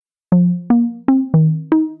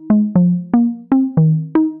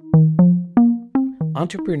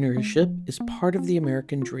Entrepreneurship is part of the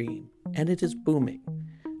American dream, and it is booming.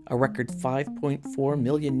 A record 5.4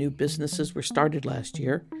 million new businesses were started last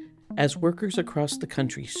year as workers across the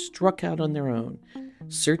country struck out on their own,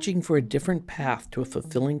 searching for a different path to a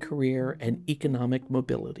fulfilling career and economic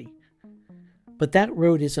mobility. But that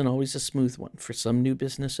road isn't always a smooth one for some new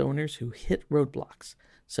business owners who hit roadblocks,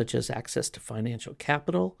 such as access to financial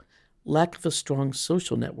capital, lack of a strong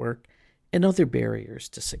social network, and other barriers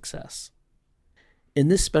to success. In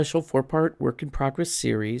this special 4-part Work in Progress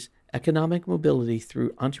series, Economic Mobility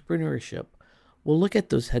Through Entrepreneurship, we'll look at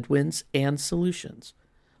those headwinds and solutions.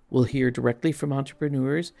 We'll hear directly from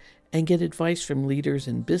entrepreneurs and get advice from leaders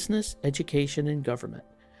in business, education, and government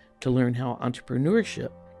to learn how entrepreneurship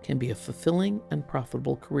can be a fulfilling and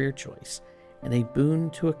profitable career choice and a boon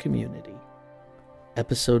to a community.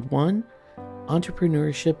 Episode 1,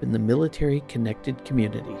 Entrepreneurship in the Military-Connected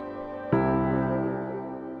Community.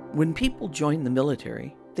 When people join the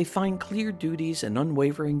military, they find clear duties and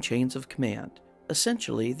unwavering chains of command.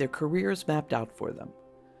 Essentially, their career is mapped out for them.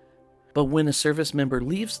 But when a service member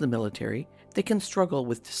leaves the military, they can struggle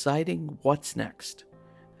with deciding what's next.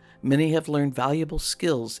 Many have learned valuable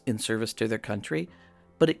skills in service to their country,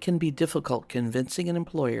 but it can be difficult convincing an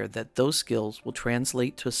employer that those skills will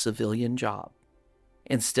translate to a civilian job.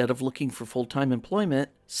 Instead of looking for full-time employment,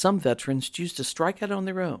 some veterans choose to strike out on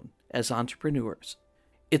their own as entrepreneurs.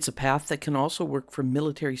 It's a path that can also work for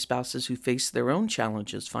military spouses who face their own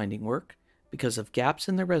challenges finding work because of gaps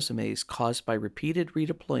in their resumes caused by repeated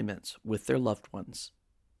redeployments with their loved ones.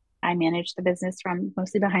 I manage the business from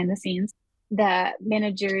mostly behind the scenes. The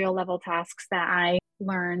managerial level tasks that I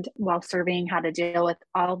learned while serving, how to deal with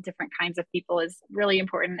all different kinds of people, is really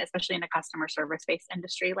important, especially in a customer service-based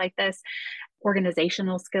industry like this.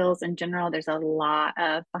 Organizational skills in general, there's a lot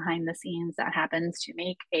of behind the scenes that happens to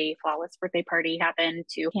make a flawless birthday party happen,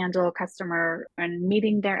 to handle a customer and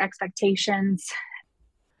meeting their expectations.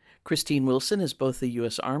 Christine Wilson is both a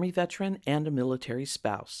U.S. Army veteran and a military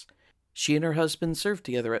spouse. She and her husband served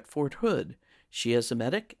together at Fort Hood, she as a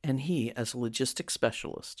medic and he as a logistics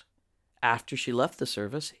specialist. After she left the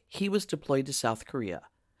service, he was deployed to South Korea.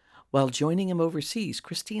 While joining him overseas,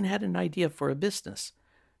 Christine had an idea for a business,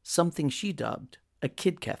 something she dubbed a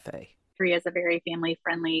kid cafe. Korea is a very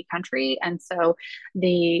family-friendly country, and so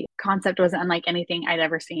the concept was unlike anything I'd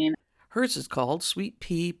ever seen. Hers is called Sweet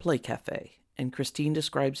Pea Play Cafe, and Christine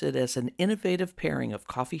describes it as an innovative pairing of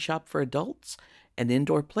coffee shop for adults and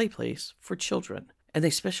indoor play place for children. And they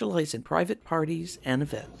specialize in private parties and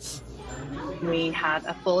events. We have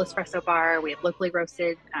a full espresso bar, we have locally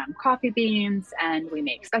roasted coffee beans, and we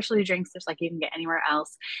make specialty drinks just like you can get anywhere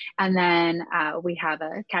else. And then we have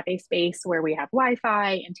a cafe space where we have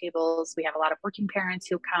Wi-Fi and tables. We have a lot of working parents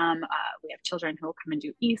who come. We have children who will come and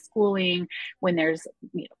do e-schooling when there's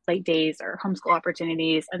late days or homeschool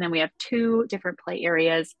opportunities. And then we have 2 different play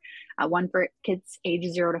areas, one for kids age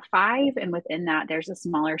 0 to 5, and within that there's a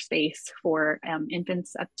smaller space for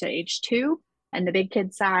infants up to age 2. And the big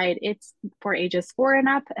kid side, it's for ages 4 and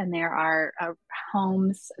up. And there are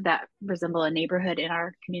homes that resemble a neighborhood in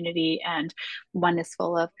our community. And one is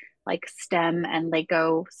full of like STEM and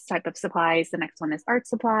Lego type of supplies. The next one is art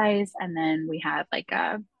supplies. And then we have like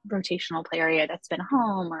a rotational play area that's been a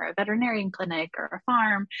home or a veterinarian clinic or a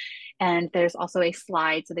farm. And there's also a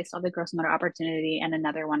slide. So they still have the gross motor opportunity and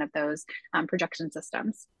another one of those projection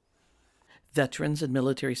systems. Veterans and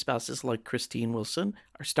military spouses like Christine Wilson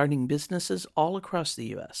are starting businesses all across the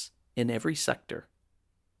U.S., in every sector.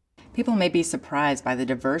 People may be surprised by the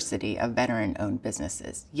diversity of veteran-owned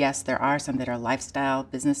businesses. Yes, there are some that are lifestyle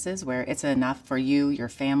businesses where it's enough for you, your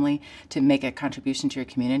family, to make a contribution to your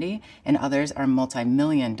community, and others are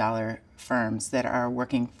multi-million-dollar firms that are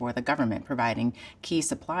working for the government, providing key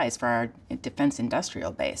supplies for our defense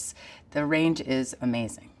industrial base. The range is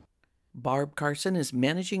amazing. Barb Carson is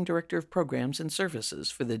Managing Director of Programs and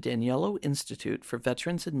Services for the Daniello Institute for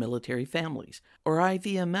Veterans and Military Families, or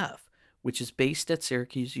IVMF, which is based at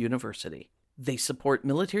Syracuse University. They support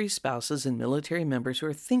military spouses and military members who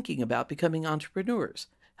are thinking about becoming entrepreneurs,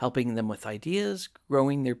 helping them with ideas,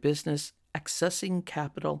 growing their business, accessing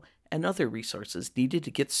capital, and other resources needed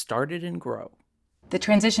to get started and grow. The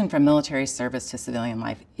transition from military service to civilian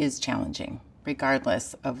life is challenging,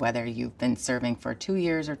 regardless of whether you've been serving for 2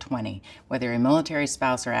 years or 20, whether you're a military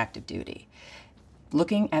spouse or active duty.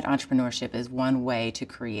 Looking at entrepreneurship is one way to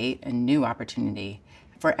create a new opportunity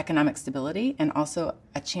for economic stability and also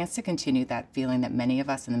a chance to continue that feeling that many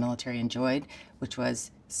of us in the military enjoyed, which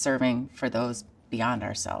was serving for those beyond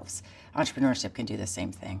ourselves. Entrepreneurship can do the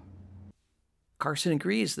same thing. Carson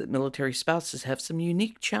agrees that military spouses have some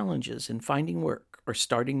unique challenges in finding work or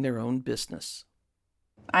starting their own business.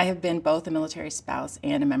 I have been both a military spouse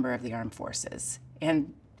and a member of the armed forces.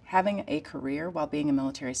 And having a career while being a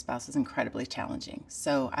military spouse is incredibly challenging.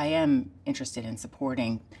 So I am interested in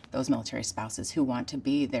supporting those military spouses who want to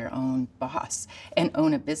be their own boss and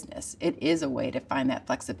own a business. It is a way to find that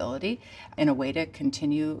flexibility and a way to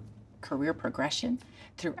continue career progression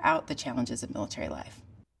throughout the challenges of military life.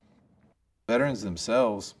 Veterans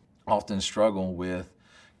themselves often struggle with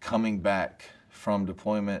coming back from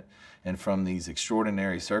deployment and from these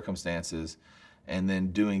extraordinary circumstances and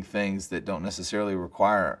then doing things that don't necessarily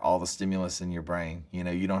require all the stimulus in your brain. You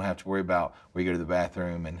know, you don't have to worry about where you go to the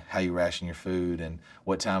bathroom and how you ration your food and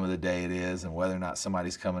what time of the day it is and whether or not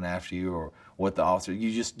somebody's coming after you or what the officer,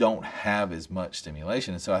 you just don't have as much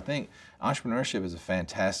stimulation. And so I think entrepreneurship is a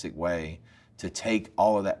fantastic way to take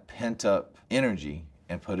all of that pent up energy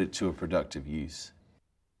and put it to a productive use.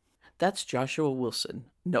 That's Joshua Wilson,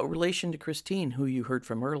 no relation to Christine, who you heard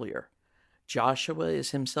from earlier. Joshua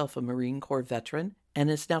is himself a Marine Corps veteran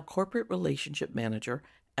and is now corporate relationship manager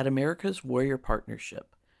at America's Warrior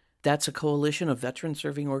Partnership. That's a coalition of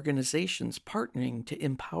veteran-serving organizations partnering to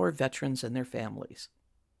empower veterans and their families.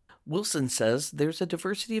 Wilson says there's a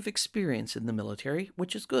diversity of experience in the military,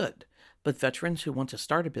 which is good, but veterans who want to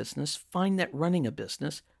start a business find that running a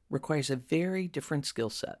business requires a very different skill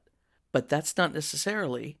set. But that's not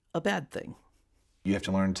necessarily a bad thing. You have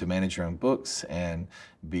to learn to manage your own books and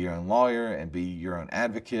be your own lawyer and be your own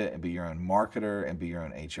advocate and be your own marketer and be your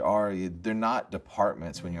own HR. They're not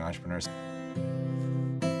departments when you're entrepreneurs.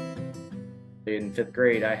 In 5th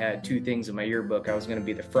grade, I had 2 things in my yearbook. I was going to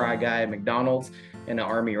be the fry guy at McDonald's and an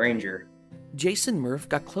Army Ranger. Jason Murph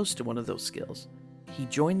got close to one of those skills. He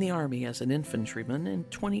joined the Army as an infantryman in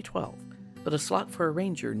 2012, but a slot for a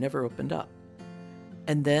Ranger never opened up.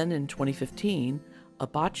 And then in 2015, a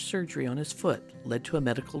botched surgery on his foot led to a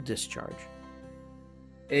medical discharge.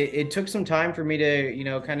 It took some time for me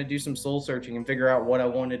to, kind of do some soul searching and figure out what I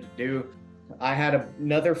wanted to do. I had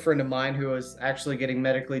another friend of mine who was actually getting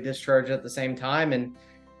medically discharged at the same time and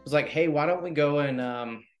was like, hey, why don't we go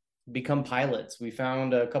and become pilots? We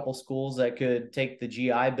found a couple schools that could take the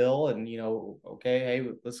GI Bill and, okay, hey,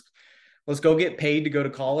 let's go get paid to go to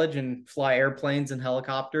college and fly airplanes and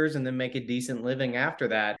helicopters and then make a decent living after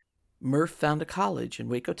that. Murph found a college in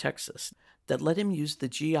Waco, Texas, that let him use the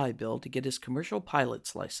GI Bill to get his commercial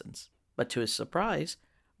pilot's license. But to his surprise,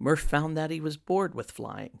 Murph found that he was bored with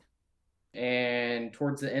flying. And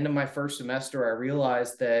towards the end of my first semester, I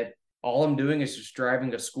realized that all I'm doing is just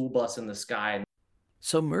driving a school bus in the sky.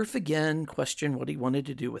 So Murph again questioned what he wanted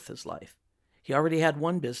to do with his life. He already had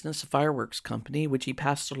one business, a fireworks company, which he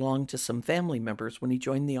passed along to some family members when he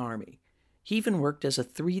joined the Army. He even worked as a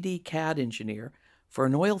 3D CAD engineer for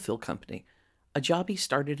an oil field company, a job he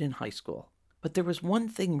started in high school. But there was one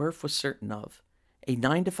thing Murph was certain of. A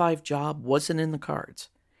 9-to-5 job wasn't in the cards.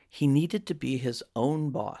 He needed to be his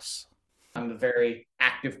own boss. I'm a very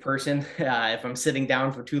active person. If I'm sitting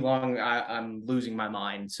down for too long, I'm losing my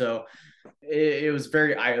mind. So it was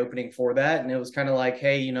very eye-opening for that. And it was kind of like,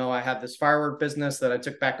 hey, I have this firework business that I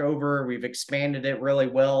took back over. We've expanded it really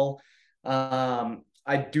well.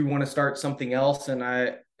 I do want to start something else. And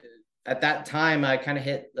at that time, I kind of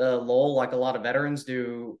hit the lull like a lot of veterans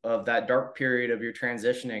do of that dark period of your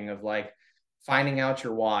transitioning of like finding out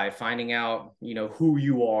your why, finding out, who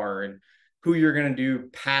you are and who you're going to do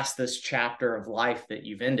past this chapter of life that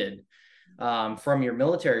you've ended from your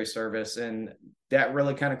military service. And that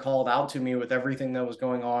really kind of called out to me with everything that was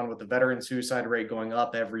going on with the veteran suicide rate going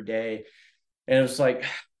up every day. And it was like,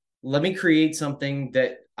 let me create something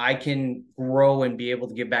that I can grow and be able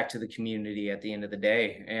to give back to the community at the end of the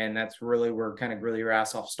day. And that's really where kind of Grill Your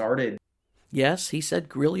Ass Off started. Yes, he said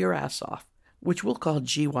grill your ass off, which we'll call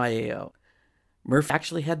GYAO. Murph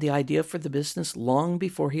actually had the idea for the business long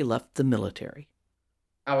before he left the military.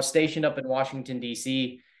 I was stationed up in Washington,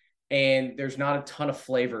 D.C., and there's not a ton of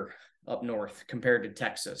flavor up north compared to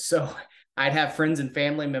Texas. So I'd have friends and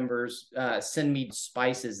family members send me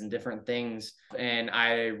spices and different things. And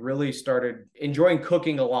I really started enjoying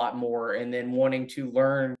cooking a lot more and then wanting to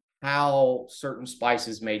learn how certain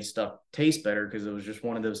spices made stuff taste better because it was just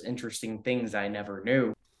one of those interesting things I never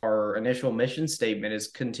knew. Our initial mission statement is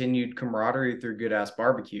continued camaraderie through good ass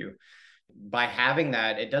barbecue. By having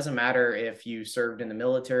that, it doesn't matter if you served in the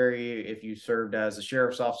military, if you served as a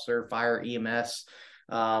sheriff's officer, fire, EMS,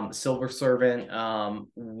 silver servant.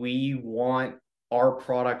 We want our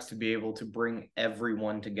products to be able to bring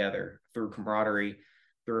everyone together through camaraderie,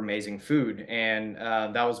 through amazing food. And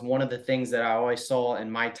that was one of the things that I always saw in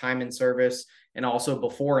my time in service and also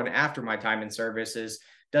before and after my time in service is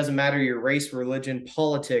Doesn't matter your race, religion,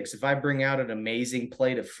 politics. If I bring out an amazing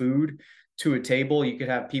plate of food to a table, you could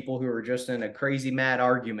have people who are just in a crazy mad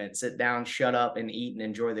argument sit down, shut up, and eat and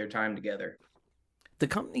enjoy their time together. The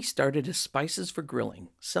company started as spices for grilling,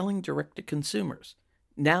 selling direct to consumers.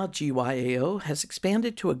 Now GYAO has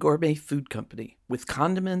expanded to a gourmet food company with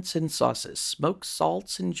condiments and sauces, smoked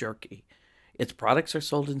salts, and jerky. Its products are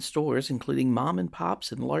sold in stores including mom and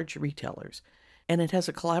pops and large retailers, and it has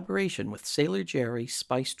a collaboration with Sailor Jerry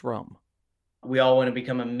Spiced Rum. We all want to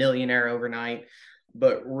become a millionaire overnight,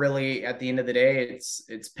 but really at the end of the day,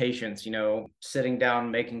 it's patience, sitting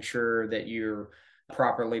down, making sure that you're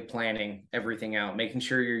properly planning everything out, making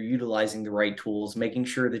sure you're utilizing the right tools, making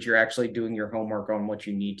sure that you're actually doing your homework on what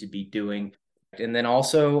you need to be doing. And then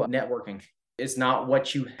also networking. It's not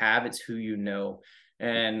what you have, it's who you know.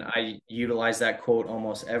 And I utilize that quote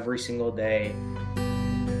almost every single day.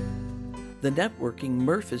 The networking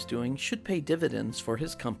Murph is doing should pay dividends for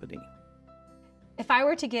his company. If I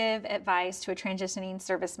were to give advice to a transitioning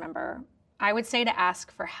service member, I would say to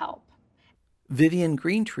ask for help. Vivian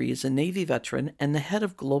Greentree is a Navy veteran and the head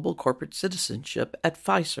of global corporate citizenship at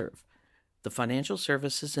Fiserv. The financial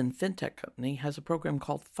services and fintech company has a program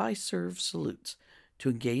called Fiserv Salutes to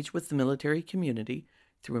engage with the military community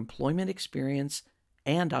through employment experience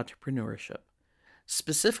and entrepreneurship.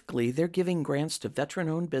 Specifically, they're giving grants to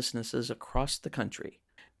veteran-owned businesses across the country.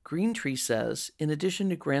 Greentree says, in addition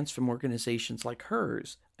to grants from organizations like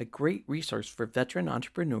hers, a great resource for veteran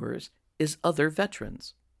entrepreneurs is other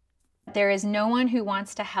veterans. There is no one who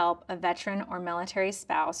wants to help a veteran or military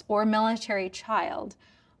spouse or military child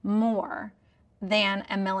more than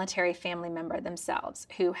a military family member themselves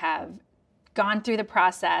who have gone through the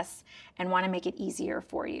process and want to make it easier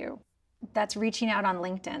for you. That's reaching out on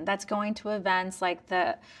LinkedIn. That's going to events like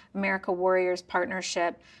the America Warriors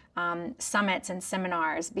Partnership summits and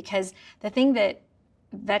seminars, because the thing that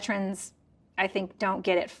veterans, I think, don't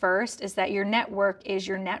get at first is that your network is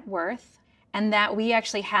your net worth, and that we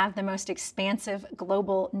actually have the most expansive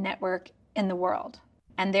global network in the world.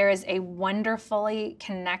 And there is a wonderfully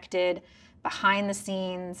connected, behind the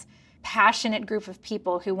scenes, passionate group of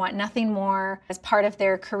people who want nothing more as part of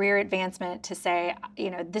their career advancement to say,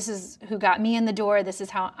 this is who got me in the door, this is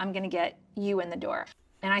how I'm gonna get you in the door.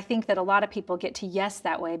 And I think that a lot of people get to yes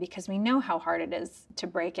that way because we know how hard it is to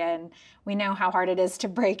break in, we know how hard it is to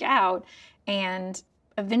break out, and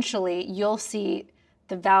eventually you'll see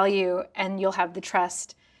the value and you'll have the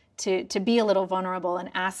trust to be a little vulnerable and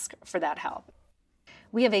ask for that help.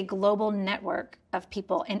 We have a global network of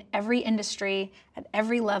people in every industry, at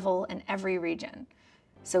every level, in every region.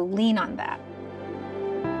 So lean on that.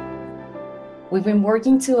 We've been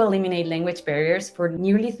working to eliminate language barriers for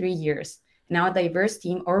nearly 3 years. Now a diverse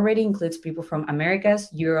team already includes people from Americas,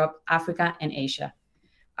 Europe, Africa, and Asia.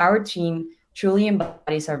 Our team truly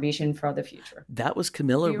embodies our vision for the future. That was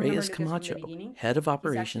Camila Reyes Camacho, head of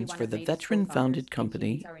operations for the veteran-founded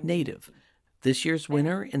company Native, this year's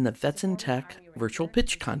winner in the Vets in Tech virtual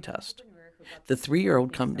pitch contest. The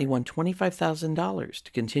 3-year-old company won $25,000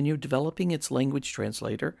 to continue developing its language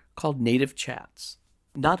translator called Native Chats.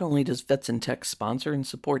 Not only does Vets in Tech sponsor and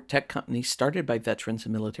support tech companies started by veterans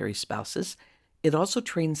and military spouses, it also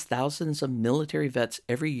trains thousands of military vets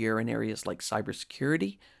every year in areas like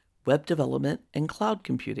cybersecurity, web development, and cloud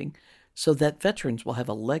computing so that veterans will have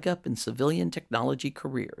a leg up in civilian technology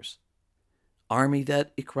careers. Army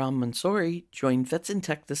vet Ikram Mansouri joined Vets in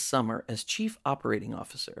Tech this summer as Chief Operating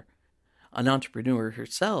Officer. An entrepreneur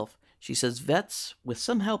herself, she says vets, with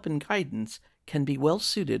some help and guidance, can be well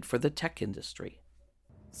suited for the tech industry.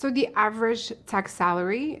 So the average tech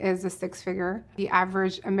salary is a 6-figure. The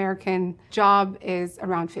average American job is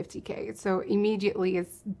around $50K. So immediately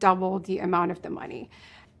it's double the amount of the money.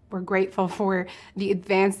 We're grateful for the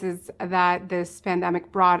advances that this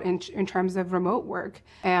pandemic brought in terms of remote work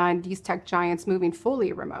and these tech giants moving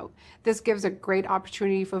fully remote. This gives a great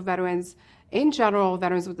opportunity for veterans in general,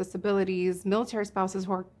 veterans with disabilities, military spouses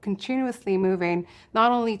who are continuously moving,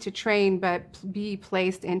 not only to train, but be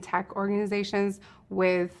placed in tech organizations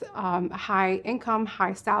with high income,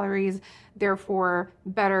 high salaries, therefore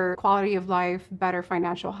better quality of life, better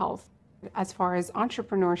financial health. As far as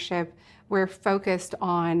entrepreneurship, we're focused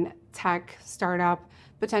on tech, startup,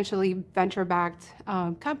 potentially venture-backed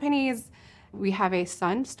companies. We have a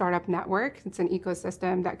SUN startup network. It's an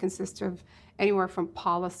ecosystem that consists of anywhere from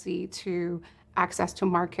policy to access to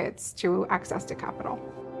markets to access to capital.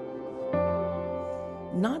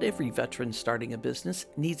 Not every veteran starting a business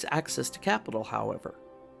needs access to capital, however.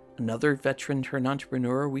 Another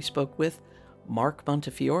veteran-turned-entrepreneur we spoke with, Mark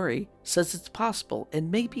Montefiore, says it's possible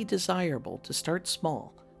and may be desirable to start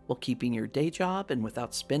small while keeping your day job and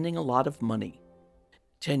without spending a lot of money.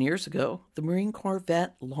 10 years ago, the Marine Corps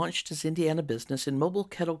vet launched his Indiana business in mobile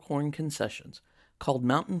kettle corn concessions called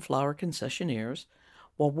Mountain Flour Concessionaires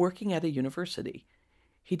while working at a university.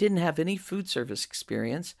 He didn't have any food service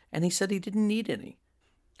experience, and he said he didn't need any.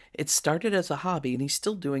 It started as a hobby, and he's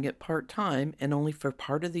still doing it part-time and only for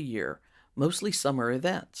part of the year, mostly summer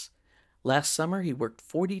events. Last summer, he worked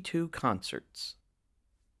 42 concerts.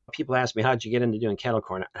 People ask me, how'd you get into doing kettle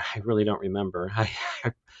corn? I really don't remember. I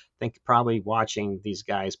think probably watching these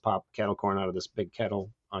guys pop kettle corn out of this big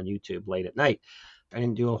kettle on YouTube late at night. I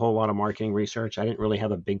didn't do a whole lot of marketing research. I didn't really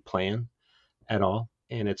have a big plan at all,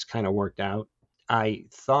 and it's kind of worked out. I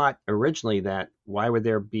thought originally that why would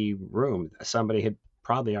there be room? Somebody had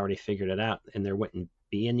probably already figured it out, and there wouldn't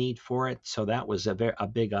be a need for it. So that was a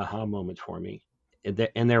big aha moment for me,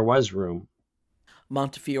 and there was room.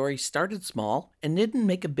 Montefiore started small and didn't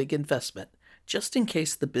make a big investment, just in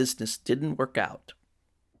case the business didn't work out.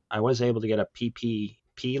 I was able to get a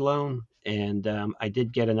PPP loan, and I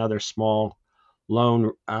did get another small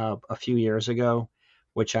loan a few years ago,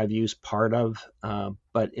 which I've used part of.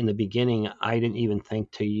 But in the beginning, I didn't even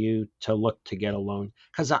think to look to get a loan,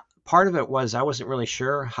 because part of it was I wasn't really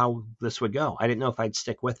sure how this would go. I didn't know if I'd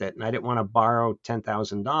stick with it, and I didn't want to borrow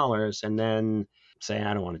 $10,000 and then say,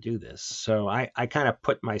 I don't want to do this. So I kind of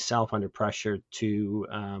put myself under pressure to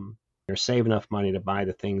save enough money to buy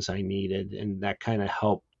the things I needed, and that kind of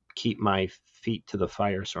helped keep my feet to the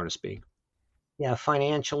fire, so to speak. Yeah,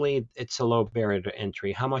 financially, it's a low barrier to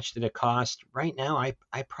entry. How much did it cost? Right now, I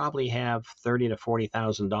probably have $30,000 to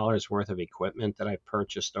 $40,000 worth of equipment that I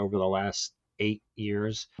purchased over the last 8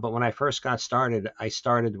 years. But when I first got started, I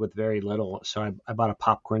started with very little. So I bought a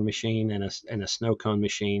popcorn machine and a snow cone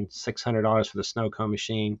machine, $600 for the snow cone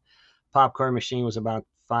machine. Popcorn machine was about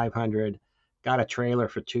 $500. Got a trailer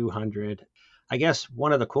for $200. I guess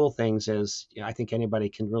one of the cool things is, I think anybody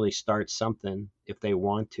can really start something if they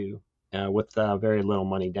want to with very little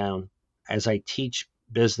money down. As I teach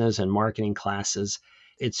business and marketing classes,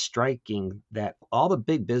 it's striking that all the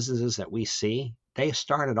big businesses that we see, they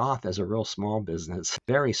started off as a real small business,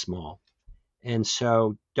 very small. And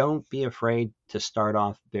so don't be afraid to start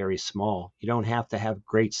off very small. You don't have to have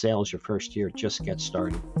great sales your first year. Just get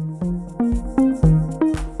started.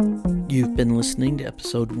 You've been listening to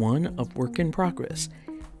episode 1 of Work in Progress,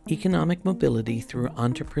 Economic Mobility Through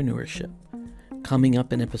Entrepreneurship. Coming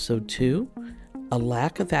up in episode 2, a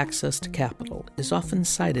lack of access to capital is often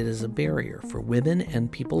cited as a barrier for women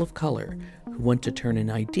and people of color who want to turn an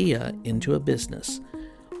idea into a business.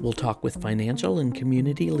 We'll talk with financial and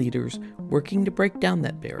community leaders working to break down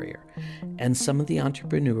that barrier and some of the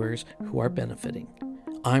entrepreneurs who are benefiting.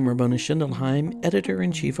 I'm Ramona Schindelheim,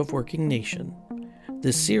 Editor-in-Chief of Working Nation.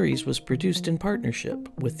 This series was produced in partnership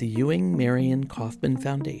with the Ewing Marion Kauffman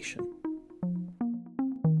Foundation.